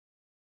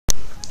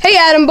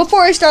Adam,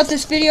 before I start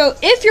this video,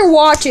 if you're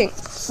watching,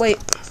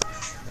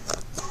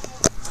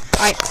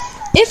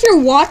 if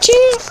you're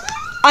watching,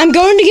 I'm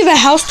going to give a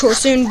house tour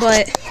soon,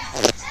 but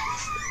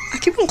I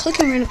keep on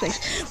clicking random things.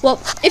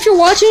 Well, if you're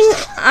watching,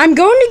 I'm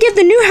going to give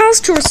the new house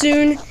tour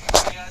soon,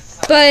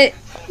 but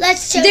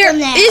there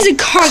is a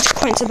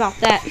consequence about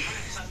that.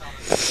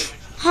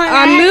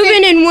 I'm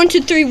moving in 1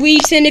 to 3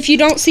 weeks, and if you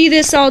don't see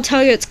this, I'll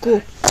tell you at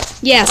school.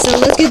 Yeah, so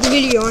let's get the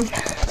video on.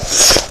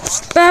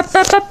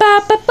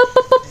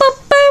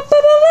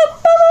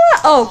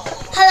 Oh.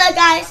 Hello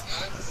guys.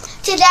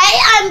 Today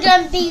I'm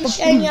going to be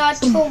showing y'all a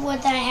tour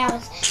with our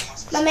house.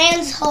 My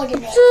man's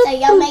holding it, so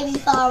y'all maybe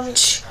follow me.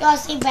 Y'all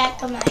see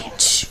back of my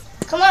house.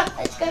 Come on,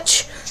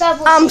 let's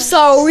go. I'm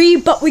sorry,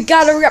 but we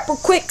gotta rap real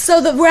quick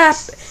so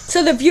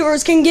the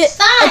viewers can get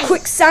a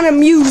quick sound of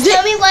music.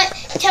 Tell me what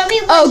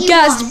oh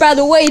guys, by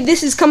the way,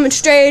 this is coming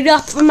straight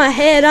up from my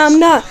head. I'm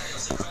not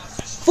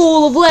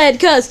full of lead,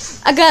 cause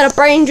I got a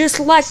brain just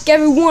like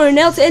everyone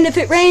else, and if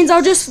it rains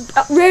I'll just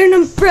rain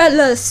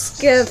umbrellas.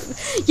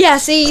 Yeah,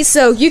 see,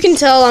 so you can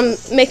tell I'm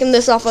making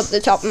this off the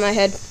top of my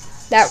head.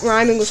 That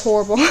rhyming was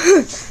horrible. Come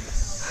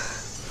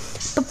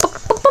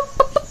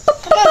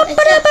on,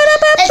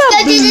 let's go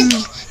do the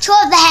tour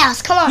of the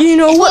house. Come on. You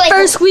know what?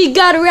 First we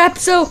gotta rap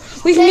so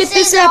we can get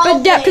this rap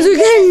adapt, cause we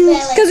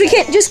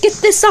can't just get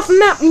this off a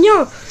map.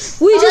 No,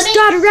 we just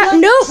gotta rap.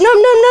 Nope.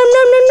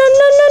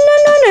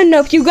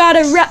 You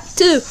gotta rap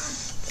too.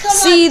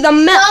 See the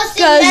map,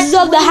 cause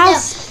of the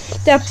house.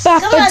 The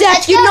map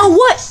adapt. You know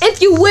what?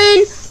 If you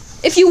win,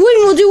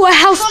 we'll do a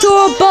house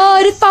tour.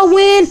 But if I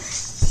win,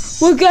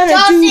 we're gonna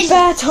do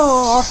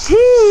battle.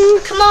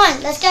 Come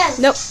on, let's go.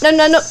 Nope.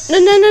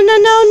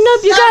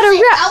 You gotta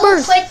rap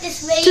first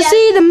to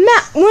see the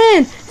map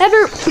win.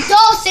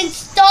 Dawson,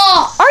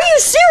 stop. Are you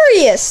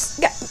serious?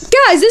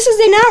 Guys, this is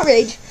an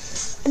outrage.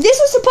 This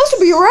was supposed to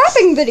be a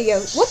rapping video.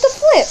 What the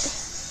flip?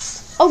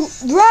 Oh,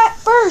 rap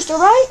first,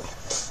 alright?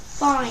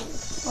 Fine.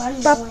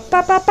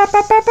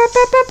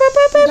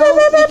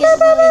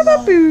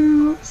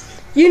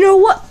 You know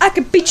what? I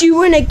could beat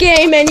you in a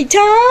game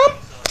anytime.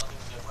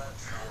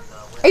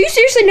 Are you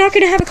seriously not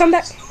going to have a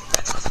comeback?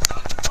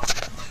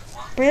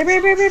 Now you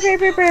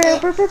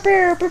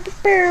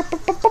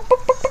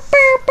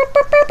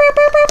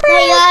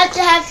have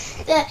to have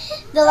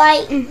the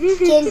light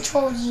tend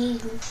towards you.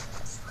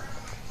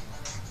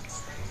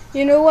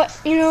 You know what? Is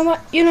it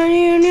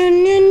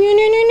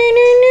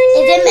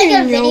making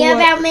a video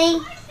about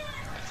me?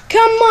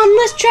 Come on,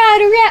 let's try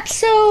to rap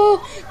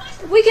so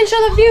we can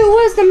show the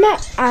viewers the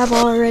map. I've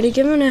already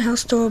given a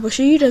house tour, but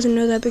she doesn't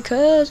know that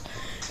because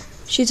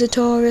she's a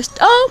tourist.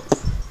 Oh!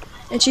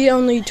 And she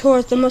only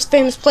tours the most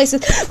famous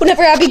places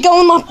whenever I be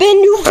going up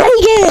in New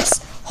Vegas.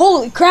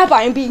 Holy crap,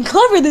 I am being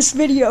clever this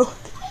video.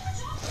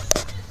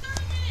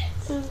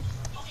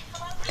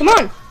 Come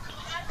on.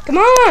 Come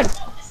on.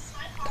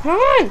 Come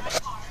on.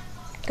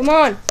 Come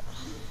on.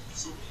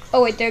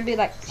 Oh wait, there'd be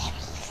like.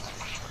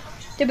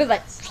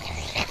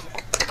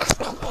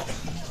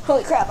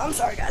 Holy crap, I'm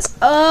sorry guys.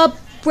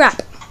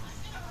 Rap.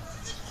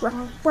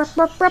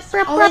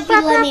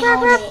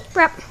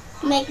 Rap.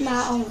 Make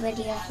my own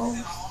video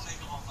first.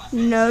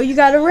 No, you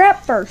gotta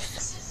rap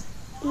first.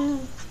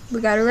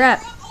 We gotta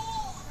rap.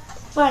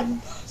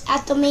 Fun.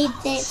 After me,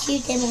 then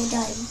we're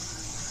done.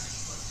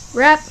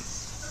 Rap.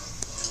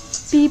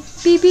 Beep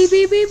beep beep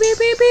beep beep beep beep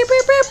beep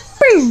beep beep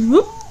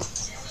beep.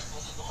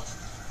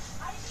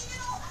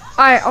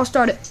 Alright, I'll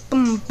start it.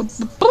 Boom boom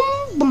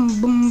boom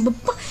boom boom.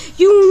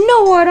 You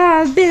know what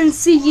I've been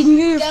seeing,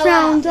 your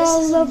frowns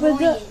all over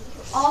the.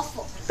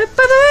 Awful. Look at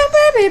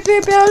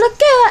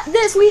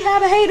this, we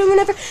have a hater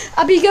whenever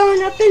I be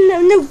going up in the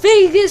New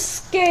Vegas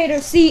skater.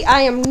 See,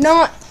 I am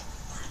not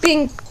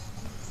being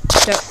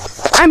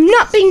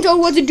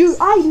told what to do.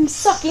 I am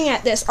sucking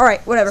at this.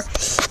 Alright, whatever.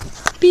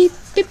 Beep,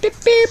 beep, beep,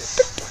 beep, beep,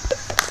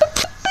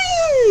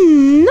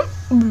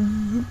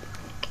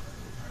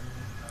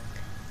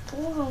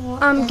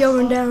 I'm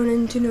going down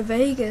into New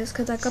Vegas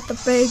because I got the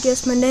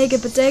Vegas, my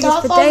negative, because I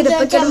got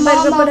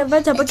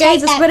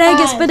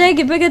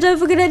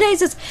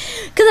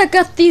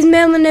these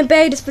melon and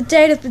potatoes,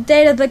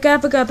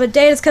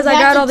 because I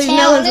got all these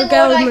melons with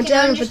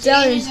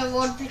potatoes.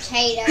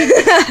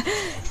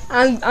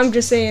 I'm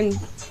just saying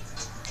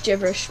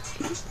gibberish.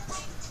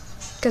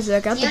 Because I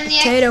got the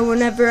potato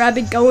whenever I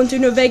be going to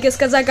New Vegas,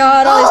 because I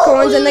got all these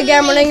coins and the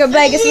gambling of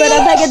Vegas, but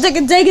I take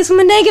it Vegas from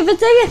a negative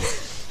potato.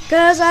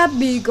 Cause I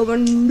be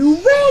going to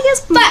New Vegas.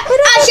 But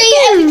I'll show you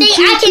everything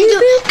I can do.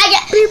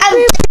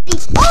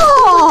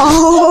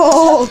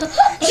 Oh! You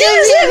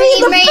just hit me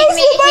in the face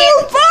with my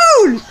own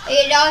phone!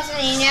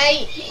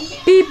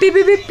 Beep, beep,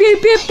 beep, beep,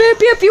 beep, beep, beep,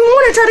 beep. You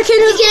wanna try to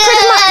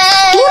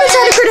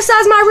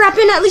criticize my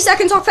rapping? At least I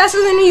can talk faster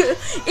than you,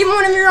 even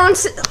when you're on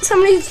so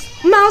many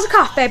miles of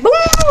coffee. Boom!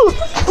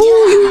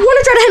 Ooh, you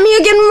wanna try to hit me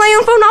again with my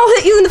own phone? I'll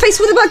hit you in the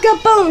face with a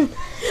backup bone.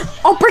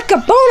 I'll break a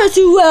bone or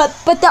two up,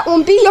 but that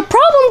won't be a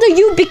problem to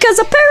you because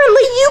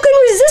apparently you can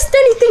resist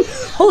anything.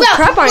 Holy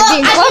crap, I'm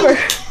being clever.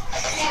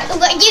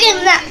 You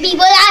can not be,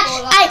 but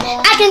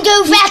I can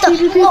go faster.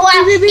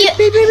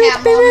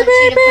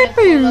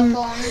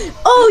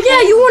 Oh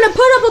yeah, you want to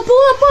put up a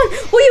pull-up one?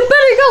 Well, you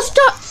better go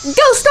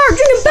start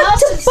drinking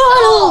Pepsi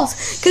bottles.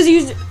 Cause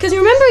you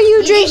remember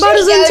you drink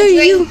bottles until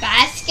you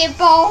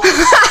basketball.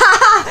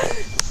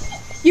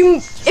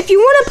 If you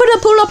want to put a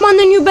pull-up on,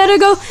 then you better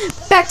go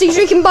back to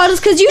drinking bottles.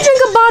 Cause you drink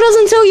bottles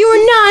until you were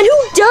 9. Who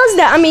does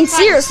that? I mean,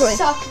 seriously.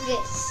 Suck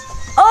this.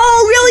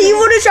 Oh really? You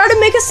want to try to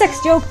make a sex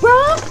joke,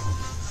 bro?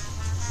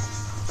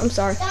 I'm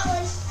sorry.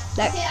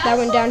 That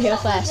went downhill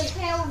fast.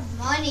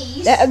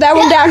 That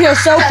went downhill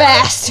so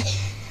fast.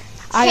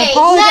 I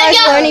apologize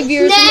for any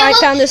viewers who might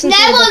found this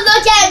Never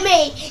look at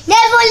me.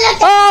 Never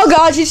look at Oh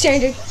God, she's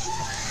changing.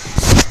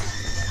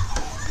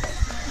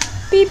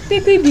 Beep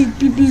beep beep beep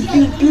beep beep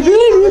beep beep.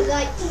 I would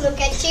like to look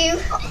at you.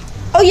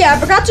 Oh yeah, I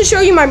forgot to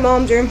show you my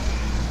mom's room.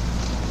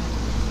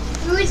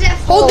 Who is that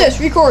for? Hold this.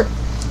 Record.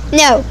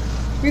 No.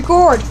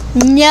 Record.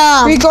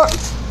 No. Record.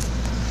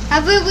 How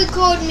about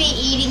record me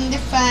eating the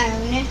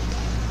phone?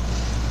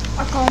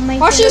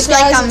 Watch this,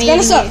 guys. It's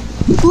gonna suck.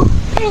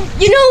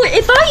 You know,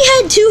 if I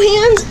had 2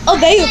 hands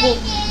available.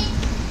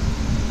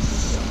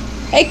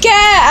 Hey,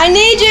 cat, I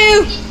need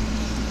you.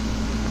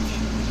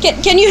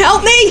 Can you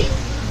help me?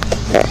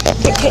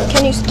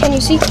 Can you see? Can you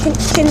see?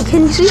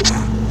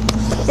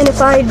 And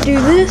if I do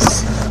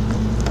this,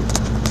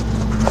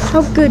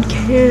 how good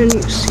can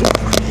you see?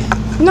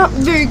 Not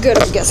very good,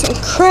 I'm guessing.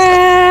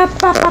 Crap.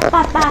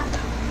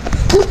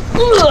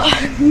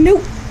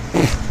 Nope.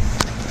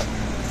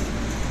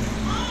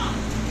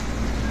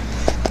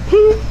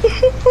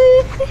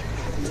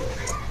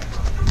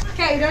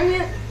 Okay, done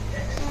yet?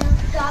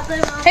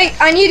 Hey,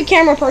 I need a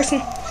camera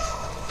person.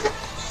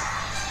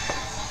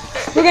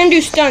 We're gonna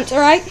do stunts,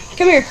 alright?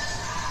 Come here.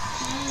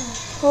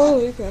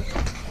 Holy crap.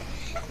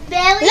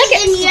 Look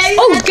at,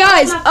 oh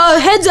guys,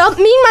 heads up,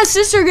 me and my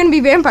sister are gonna be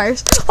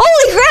vampires.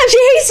 Holy crap, she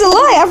hates to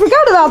lie. I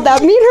forgot about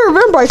that. Me and her are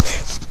vampires.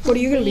 What are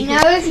you gonna be? You know,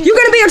 You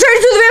gonna be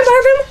attracted to the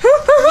vampire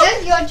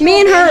film?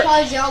 Me and her.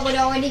 Y'all would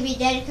already be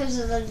dead because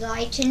of the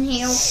light in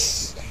here.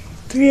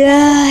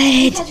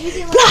 Right.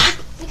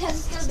 Because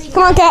it's gonna be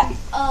Come on, cat.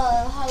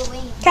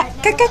 Halloween. Cat,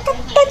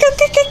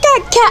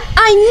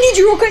 I need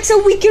you real quick so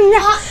we can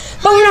rap.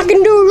 But we're not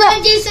gonna do a rap.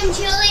 I'm gonna do some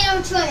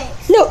cheerleader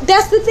tricks. No,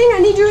 that's the thing I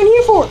need you in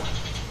here for.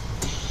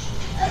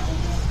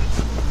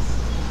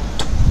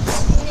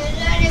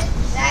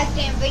 I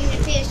can bring the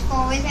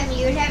PS4 with him.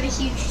 You would have a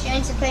huge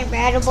chance to play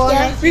Battleborn.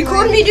 Yeah.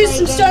 Record me do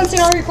some stunts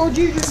and I'll record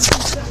you do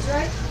some stunts,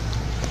 right?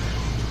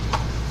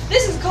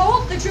 This is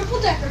called the triple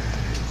decker.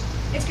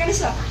 It's gonna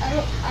suck.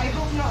 I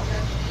hope not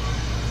though.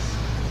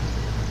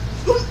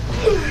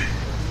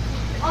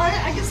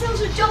 I guess that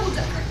was a double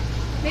decker.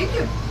 Maybe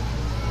a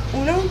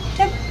uno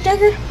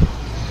decker.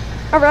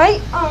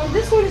 Alright,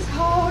 this one is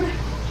called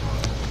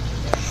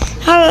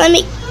Hold on, let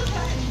me.